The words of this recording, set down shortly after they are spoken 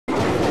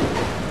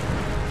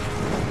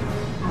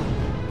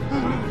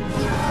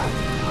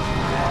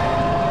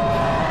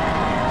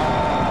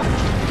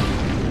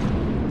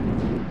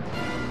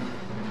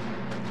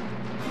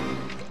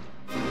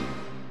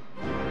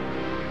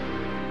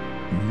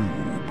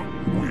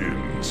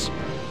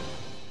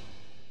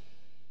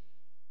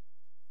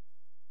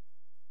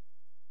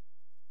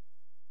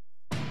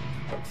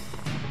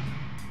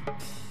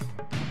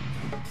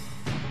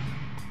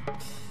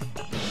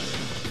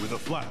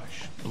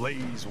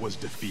Blaze was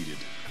defeated,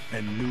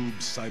 and Noob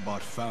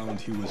Saibot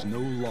found he was no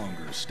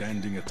longer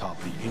standing atop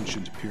the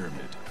ancient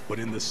pyramid, but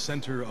in the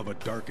center of a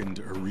darkened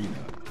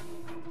arena.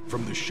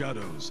 From the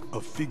shadows,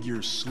 a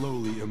figure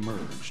slowly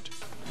emerged.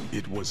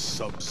 It was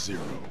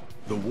Sub-Zero,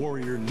 the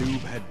warrior Noob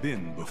had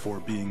been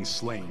before being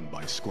slain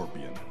by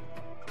Scorpion.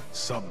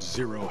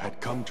 Sub-Zero had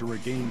come to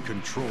regain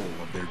control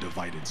of their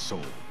divided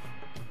soul.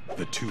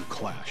 The two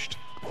clashed,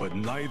 but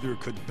neither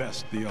could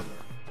best the other.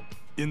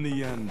 In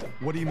the end,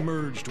 what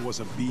emerged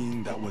was a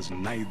being that was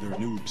neither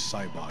Noob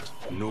Saibot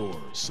nor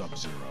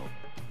Sub-Zero,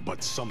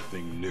 but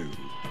something new.